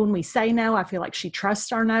 so when we say no, I feel like she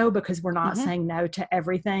trusts our no, because we're not Mm-hmm. saying no to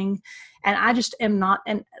everything. And I just am not,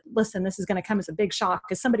 and listen, this is going to come as a big shock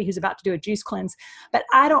as somebody who's about to do a juice cleanse, but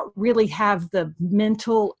I don't really have the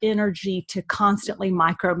mental energy to constantly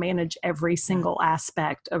micromanage every single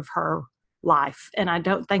aspect of her life. And I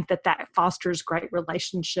don't think that that fosters great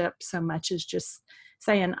relationship so much as just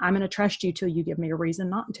saying, I'm going to trust you till you give me a reason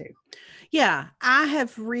not to. Yeah, I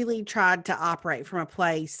have really tried to operate from a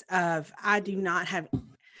place of I do not have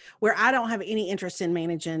where I don't have any interest in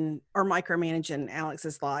managing or micromanaging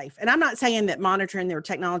Alex's life. And I'm not saying that monitoring their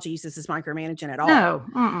technology uses is micromanaging at all. No.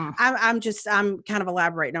 I'm kind of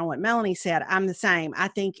elaborating on what Melanie said. I'm the same. I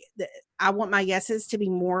think that I want my yeses to be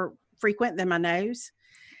more frequent than my nos.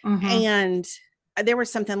 Mm-hmm. And there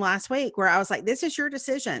was something last week where I was like, this is your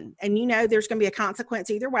decision. And there's going to be a consequence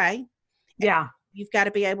either way. Yeah. You've got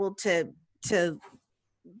to be able to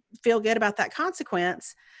feel good about that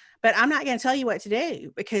consequence, but I'm not going to tell you what to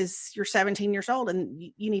do because you're 17 years old and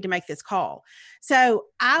you need to make this call. So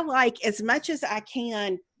I like, as much as I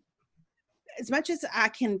can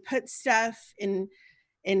put stuff in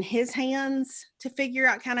his hands to figure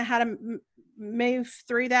out kind of how to move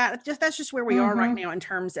through that. That's just where we are right now in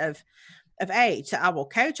terms of age. So I will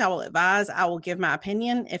coach, I will advise, I will give my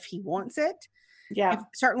opinion if he wants it. Yeah.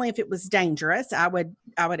 Certainly if it was dangerous, I would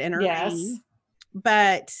intervene. Yes.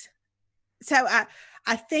 But so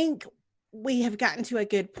I think we have gotten to a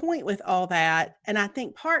good point with all that. And I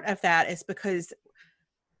think part of that is because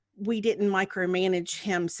we didn't micromanage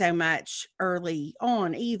him so much early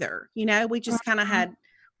on either. We just kind of had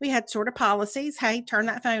sort of policies. Hey, turn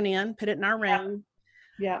that phone in, put it in our room.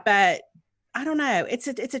 Yeah. But I don't know. It's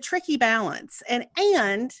a tricky balance. And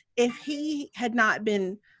if he had not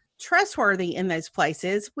been trustworthy in those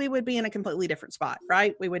places, we would be in a completely different spot,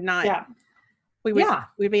 right? We would not. Yeah.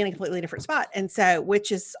 We'd be in a completely different spot. And so,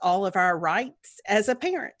 which is all of our rights as a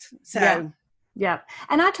parent. So, yeah.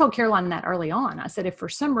 And I told Caroline that early on. I said, if for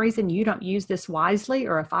some reason you don't use this wisely,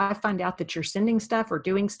 or if I find out that you're sending stuff or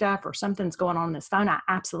doing stuff or something's going on this phone, I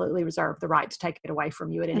absolutely reserve the right to take it away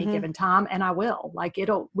from you at any given time. And I will. Like,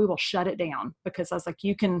 we will shut it down, because I was like,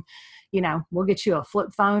 you can, we'll get you a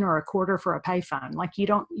flip phone or a quarter for a pay phone. Like, you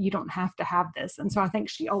don't have to have this. And so I think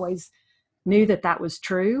she always knew that was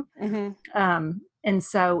true. And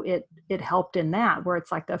so it helped in that, where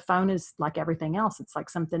it's like the phone is like everything else. It's like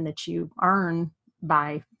something that you earn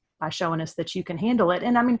by showing us that you can handle it.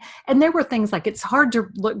 And I mean, and there were things like, it's hard to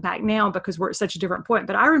look back now because we're at such a different point,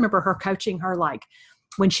 but I remember her coaching her, like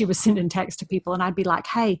when she was sending text to people, and I'd be like,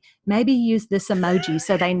 hey, maybe use this emoji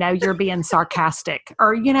so they know you're being sarcastic,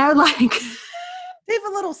 or, like they have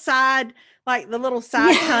a little side, like the little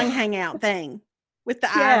side tongue hangout thing with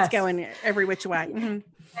the eyes going every which way.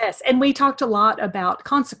 Yes. And we talked a lot about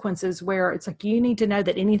consequences, where it's like, you need to know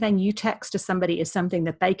that anything you text to somebody is something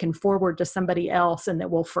that they can forward to somebody else, and that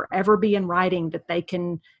will forever be in writing, that they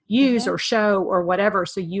can use or show or whatever.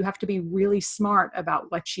 So you have to be really smart about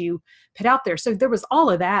what you put out there. So there was all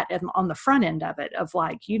of that on the front end of it, of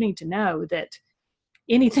like, you need to know that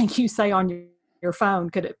anything you say on your phone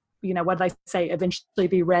could, what they say, eventually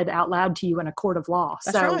be read out loud to you in a court of law.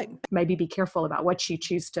 That's right. Maybe be careful about what you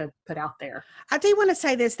choose to put out there. I do want to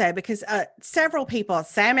say this though, because several people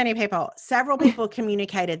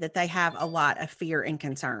communicated that they have a lot of fear and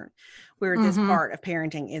concern where this part of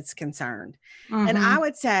parenting is concerned. And I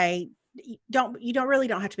would say, you don't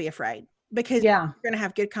have to be afraid, because you're going to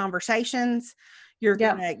have good conversations. You're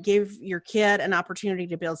going to give your kid an opportunity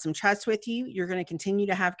to build some trust with you. You're going to continue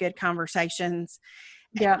to have good conversations.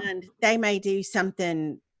 And they may do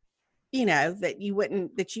something, that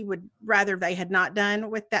you would rather they had not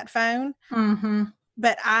done with that phone.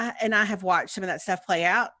 but I have watched some of that stuff play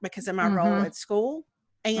out because of my role at school.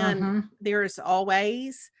 And there's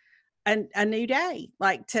always a new day,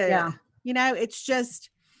 like it's just,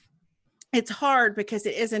 it's hard because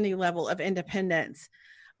it is a new level of independence.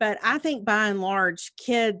 But I think by and large,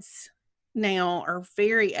 kids now are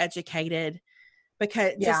very educated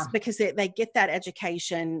because they get that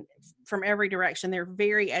education from every direction. They're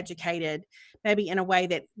very educated, maybe in a way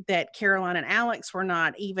that Caroline and Alex were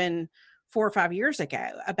not even 4 or 5 years ago,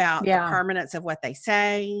 about the permanence of what they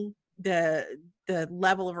say, the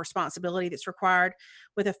level of responsibility that's required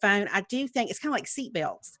with a phone. I do think it's kind of like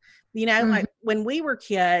seatbelts. Like when we were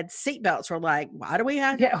kids, seatbelts were like, why do we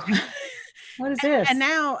have? What is this? And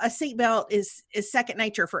now a seatbelt is second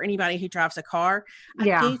nature for anybody who drives a car.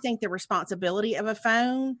 I do think the responsibility of a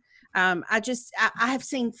phone. I have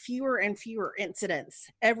seen fewer and fewer incidents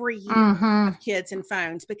every year of kids and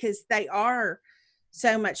phones, because they are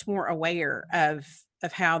so much more aware of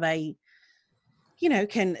how they,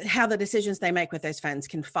 how the decisions they make with those phones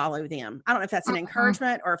can follow them. I don't know if that's an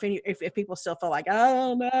encouragement or if people still feel like,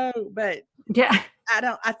 oh no, but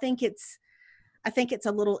I think it's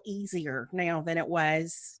a little easier now than it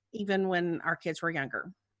was even when our kids were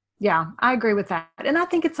younger. Yeah, I agree with that. And I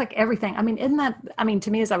think it's like everything. I mean,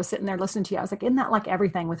 to me, as I was sitting there listening to you, I was like, isn't that like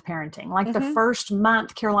everything with parenting? Like the first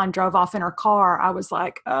month Caroline drove off in her car, I was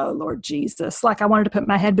like, oh, Lord Jesus. Like I wanted to put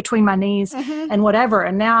my head between my knees and whatever.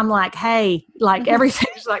 And now I'm like, hey, like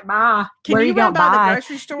everything's like, Ma, where are you going to buy? The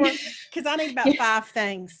grocery store? Because I need about 5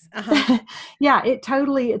 things. Yeah,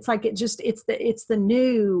 it's like, it's the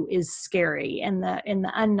new is scary, and the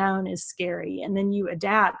unknown is scary. And then you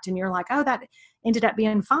adapt and you're like, oh, that ended up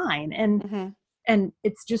being fine. And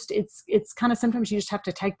it's kind of, sometimes you just have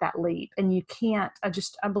to take that leap, and you can't, I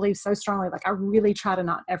believe so strongly, like I really try to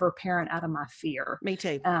not ever parent out of my fear. Me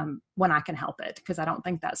too. When I can help it, because I don't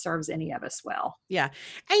think that serves any of us well. Yeah.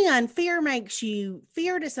 And fear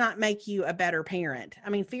does not make you a better parent. I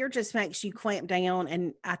mean, fear just makes you clamp down,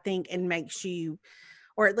 and I think, and makes you,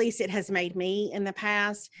 or at least it has made me in the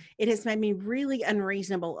past, it has made me really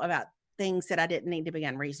unreasonable about things that I didn't need to be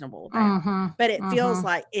unreasonable about. But it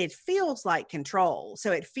feels like control.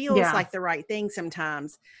 So it feels like the right thing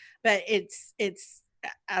sometimes, but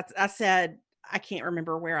I said, I can't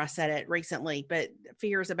remember where I said it recently, but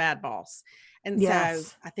fear is a bad boss. And so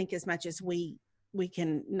I think as much as we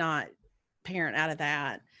can not parent out of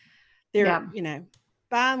that, by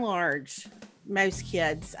and large, most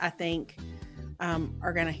kids, I think,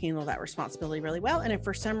 are going to handle that responsibility really well. And if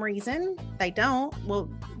for some reason they don't, well,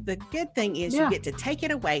 the good thing is you get to take it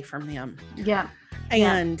away from them. Yeah.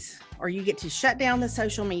 Or you get to shut down the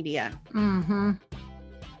social media.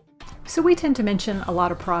 So we tend to mention a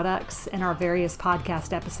lot of products in our various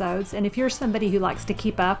podcast episodes. And if you're somebody who likes to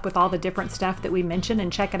keep up with all the different stuff that we mention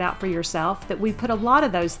and check it out for yourself, that we put a lot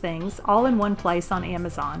of those things all in one place on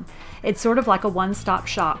Amazon. It's sort of like a one-stop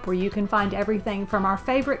shop where you can find everything from our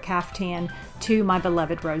favorite caftan to my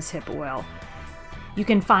beloved rose hip oil. You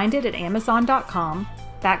can find it at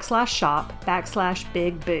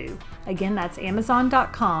amazon.com/shop/Big Boo. Again, that's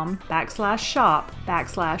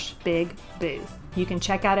amazon.com/shop/Big Boo. You can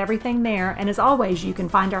check out everything there, and as always, you can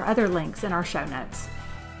find our other links in our show notes.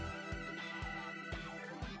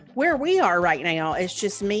 Where we are right now is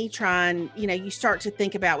just me trying, you start to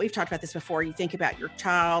think about, we've talked about this before, you think about your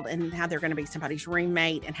child and how they're going to be somebody's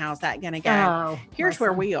roommate and how's that going to go. Here's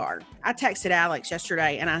where we are. I texted Alex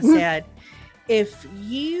yesterday and I said, if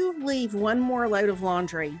you leave one more load of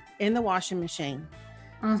laundry in the washing machine,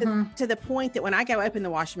 to the point that when I go open the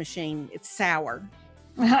washing machine, it's sour,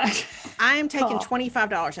 I am taking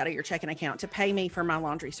 $25 out of your checking account to pay me for my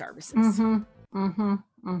laundry services.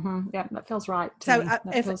 Yeah, that feels right. So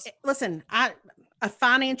listen, a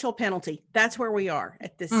financial penalty, that's where we are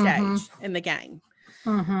at this stage in the game.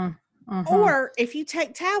 Or if you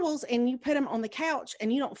take towels and you put them on the couch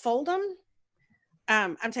and you don't fold them,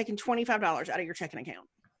 I'm taking $25 out of your checking account.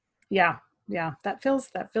 Yeah. That feels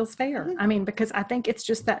fair. I mean, because I think it's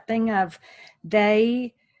just that thing of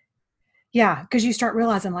because you start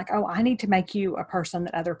realizing like, oh, I need to make you a person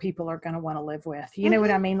that other people are going to want to live with. You know what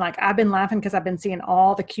I mean? Like I've been laughing because I've been seeing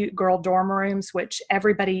all the cute girl dorm rooms, which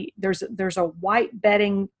everybody, there's a white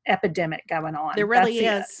bedding epidemic going on. There really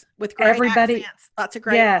is. With great accents, lots of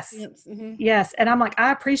great accents. Yes. And I'm like,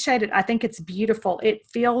 I appreciate it. I think it's beautiful. It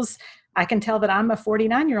feels, I can tell that I'm a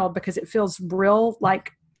 49-year-old because it feels real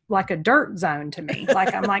like a dirt zone to me.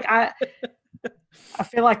 Like, I'm like, I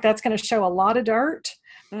feel like that's going to show a lot of dirt.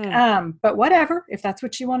 But whatever, if that's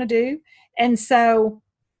what you want to do. And so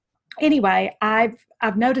anyway, I've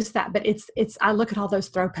noticed that, but I look at all those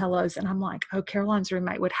throw pillows and I'm like, oh, Caroline's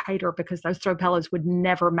roommate would hate her because those throw pillows would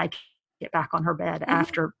never make get back on her bed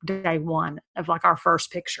after day one of like our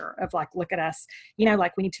first picture of like, look at us, you know,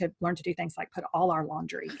 like we need to learn to do things like put all our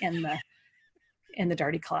laundry in the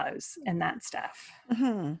dirty clothes and that stuff.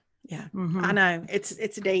 Mm-hmm. Yeah, I know it's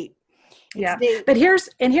deep. Yeah. But here's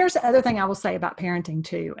the other thing I will say about parenting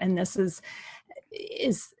too. And this is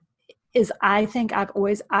I think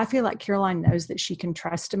I feel like Caroline knows that she can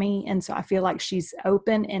trust me. And so I feel like she's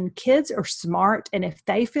open, and kids are smart. And if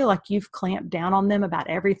they feel like you've clamped down on them about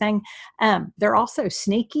everything, they're also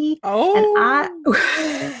sneaky.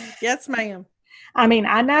 Yes, ma'am. I mean,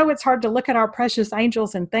 I know it's hard to look at our precious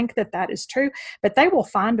angels and think that that is true, but they will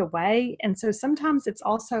find a way. And so sometimes it's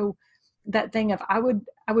also that thing of I would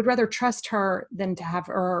rather trust her than to have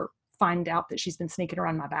her find out that she's been sneaking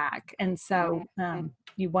around my back. And so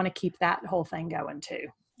you want to keep that whole thing going too.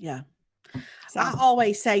 Yeah. So. I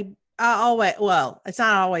always, well, it's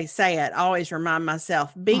not always say it. I always remind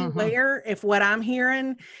myself, beware if what I'm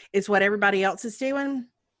hearing is what everybody else is doing.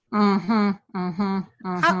 I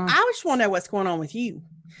just want to know what's going on with you.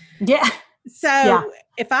 Yeah. So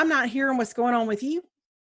if I'm not hearing what's going on with you,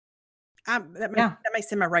 that may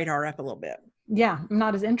send my radar up a little bit. Yeah, I'm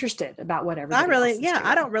not as interested about whatever. I don't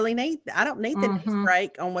need the news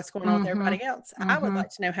break on what's going on with everybody else. I would like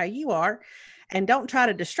to know how you are, and don't try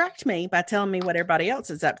to distract me by telling me what everybody else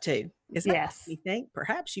is up to. Is that you think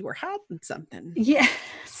perhaps you were hiding something?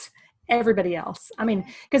 Yes, everybody else. I mean,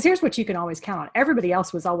 because here's what you can always count on: everybody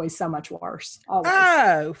else was always so much worse. Always.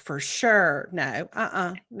 Oh, for sure. No,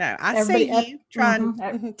 no. I see you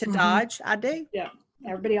trying to dodge. I do. Yeah.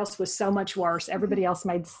 Everybody else was so much worse. Everybody else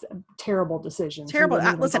made terrible decisions. Terrible.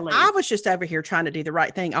 Listen, I was just over here trying to do the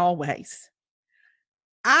right thing always.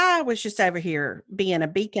 I was just over here being a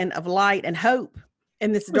beacon of light and hope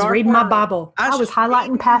in this dark reading world. My Bible. I was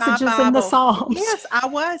highlighting passages in the Psalms. Yes, I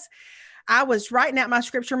was. I was writing out my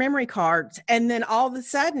scripture memory cards, and then all of a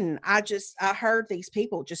sudden, I heard these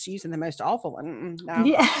people just using the most awful. No.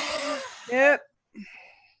 Yeah. Yep.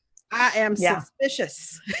 I am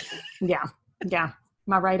suspicious. Yeah. Yeah.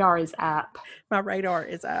 My radar is up.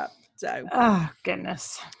 So, oh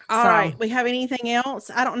goodness. All right. We have anything else?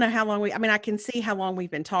 I don't know how long I can see how long we've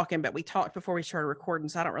been talking, but we talked before we started recording.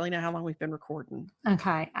 So I don't really know how long we've been recording.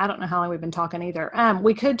 Okay. I don't know how long we've been talking either.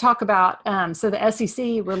 We could talk about, so the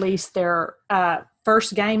SEC released their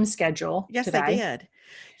first game schedule. Yes, today. They did.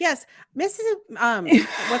 Yes. What's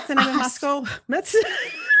the name of my school?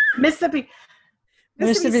 Mississippi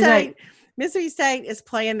State. Mississippi State is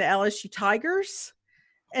playing the LSU Tigers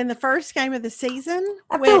in the first game of the season.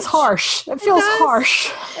 That feels harsh. It feels harsh.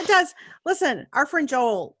 It does. Listen, our friend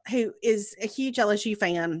Joel, who is a huge LSU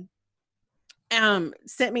fan,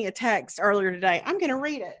 sent me a text earlier today. I'm going to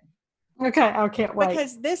read it. Okay, I can't wait.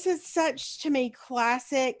 Because this is such, to me,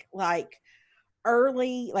 classic, like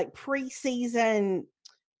early, like preseason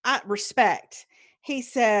respect. He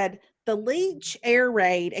said, the Leach air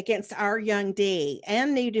raid against our young D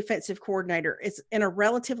and new defensive coordinator is in a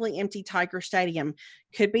relatively empty Tiger Stadium.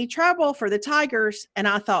 Could be trouble for the Tigers. And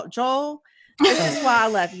I thought, Joel, this is why I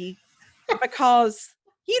love you, because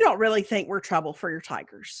you don't really think we're trouble for your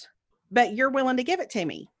Tigers, but you're willing to give it to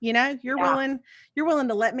me. You know, you're willing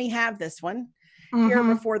to let me have this one here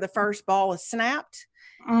before the first ball is snapped.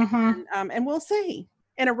 And we'll see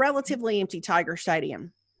in a relatively empty Tiger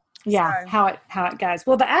Stadium. Yeah, so, how it goes.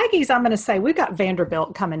 Well, the Aggies, I'm going to say we've got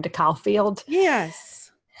Vanderbilt coming to Kyle Field.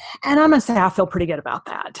 Yes. And I'm going to say I feel pretty good about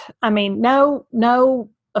that. I mean, no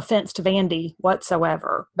offense to Vandy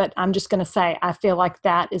whatsoever, but I'm just going to say I feel like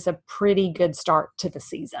that is a pretty good start to the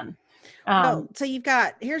season. So you've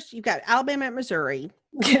got Alabama at Missouri.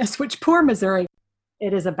 Yes, which poor Missouri.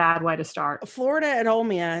 It is a bad way to start. Florida at Ole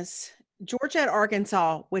Miss, Georgia at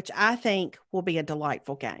Arkansas, which I think will be a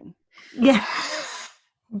delightful game. Yeah.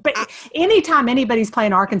 But anytime anybody's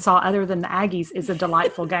playing Arkansas other than the Aggies is a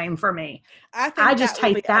delightful game for me. I just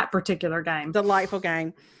hate that particular game. Delightful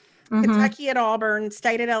game. Kentucky at Auburn,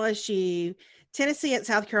 State at LSU, Tennessee at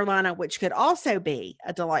South Carolina, which could also be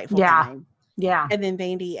a delightful game. Yeah. And then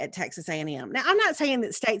Vandy at Texas A&M. Now, I'm not saying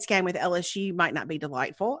that State's game with LSU might not be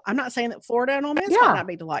delightful. I'm not saying that Florida and Ole Miss might not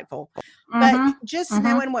be delightful. But just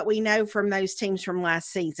knowing what we know from those teams from last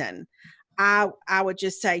season, I would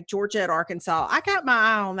just say Georgia at Arkansas. I got my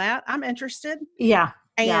eye on that. I'm interested. Yeah.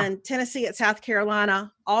 And Tennessee at South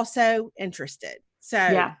Carolina, also interested.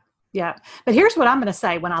 So yeah. But here's what I'm going to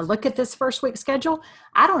say. When I look at this first week schedule,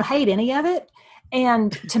 I don't hate any of it.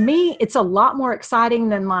 And to me, it's a lot more exciting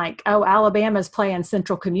than like, Alabama's playing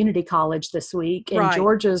Central Community College this week and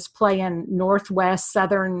Georgia's playing Northwest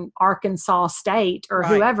Southern Arkansas State or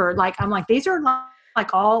whoever. Like, I'm like, these are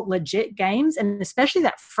like all legit games, and especially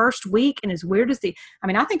that first week. And as weird as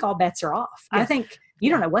I think all bets are off. Yeah. I think You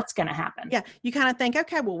don't know what's going to happen. Yeah. You kind of think,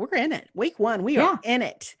 okay, well, we're in it. Week 1, we are in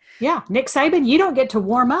it. Yeah. Nick Saban, you don't get to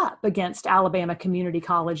warm up against Alabama Community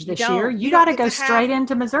College this year. You got to go straight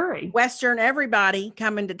into Missouri. Western everybody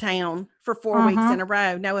coming to town for 4 weeks in a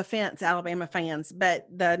row. No offense, Alabama fans, but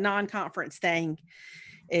the non-conference thing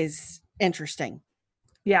is interesting.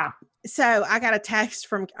 Yeah. So I got a text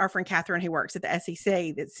from our friend Catherine, who works at the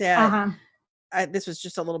SEC, that said, this was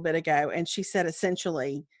just a little bit ago, and she said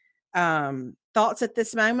essentially, thoughts at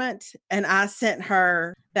this moment. And I sent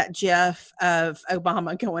her that GIF of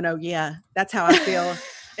Obama going, oh yeah, that's how I feel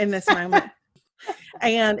in this moment.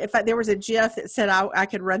 And if there was a GIF that said I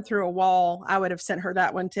could run through a wall, I would have sent her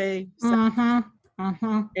that one too. So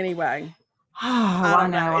anyway. Oh, I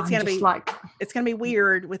know. It's going to be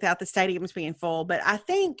weird without the stadiums being full. But I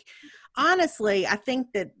think, honestly,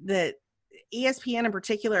 that ESPN in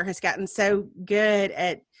particular has gotten so good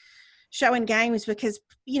at showing games because,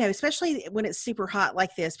 especially when it's super hot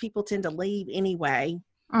like this, people tend to leave anyway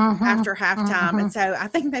after halftime. And so I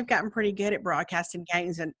think they've gotten pretty good at broadcasting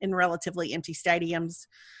games in relatively empty stadiums.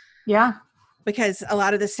 Yeah. Because a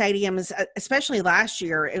lot of the stadiums, especially last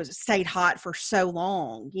year, it stayed hot for so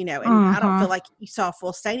long, and I don't feel like you saw a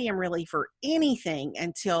full stadium really for anything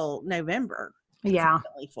until November. Yeah.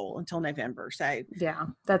 Full until November. So yeah,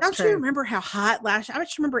 that's true. Don't you remember how hot I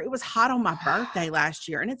just remember it was hot on my birthday last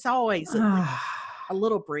year, and it's always a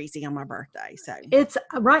little breezy on my birthday. So it's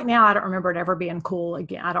right now. I don't remember it ever being cool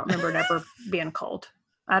again. I don't remember it ever being cold.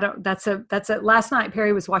 That's it. Last night,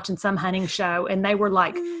 Perry was watching some hunting show, and they were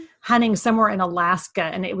like hunting somewhere in Alaska,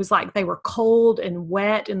 and it was like they were cold and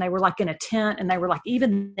wet, and they were like in a tent, and they were like,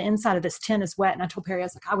 even the inside of this tent is wet. And I told Perry, I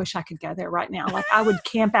was like, I wish I could go there right now. Like I would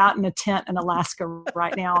camp out in a tent in Alaska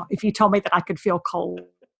right now if you told me that I could feel cold.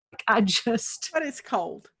 What is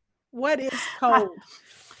cold? What is cold?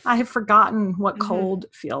 I have forgotten what cold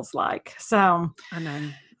feels like. So I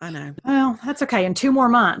know. Well, that's okay. In 2 more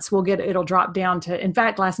months, it'll drop down to, in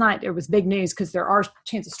fact, last night it was big news because there are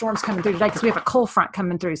chance of storms coming through today because we have a cold front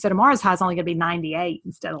coming through. So tomorrow's high is only going to be 98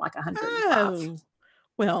 instead of like 105. Oh,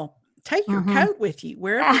 well, take your coat with you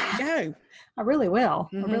wherever you go. I really will.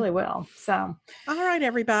 I really will. So, all right,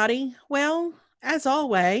 everybody. Well, as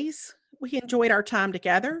always, we enjoyed our time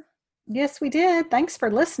together. Yes, we did. Thanks for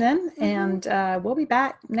listening. And we'll be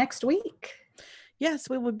back next week. Yes,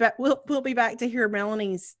 we'll be back to hear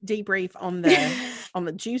Melanie's debrief on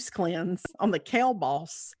the juice cleanse, on the Kale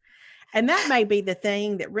Boss. And that may be the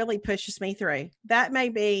thing that really pushes me through. That may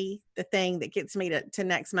be the thing that gets me to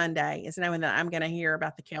next Monday, is knowing that I'm going to hear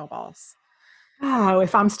about the Kale Boss. Oh,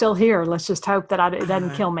 if I'm still here, let's just hope that it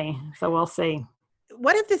doesn't kill me. So we'll see.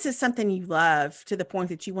 What if this is something you love to the point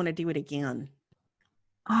that you want to do it again?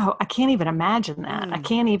 Oh, I can't even imagine that. I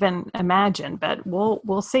can't even imagine, but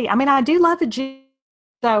we'll see. I mean, I do love a juice.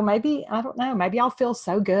 So maybe, I don't know, maybe I'll feel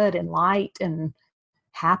so good and light and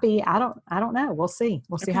happy. I don't know. We'll see.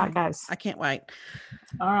 We'll see how it goes. I can't wait.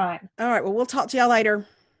 All right. Well, we'll talk to y'all later.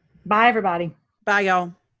 Bye, everybody. Bye,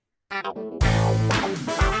 y'all.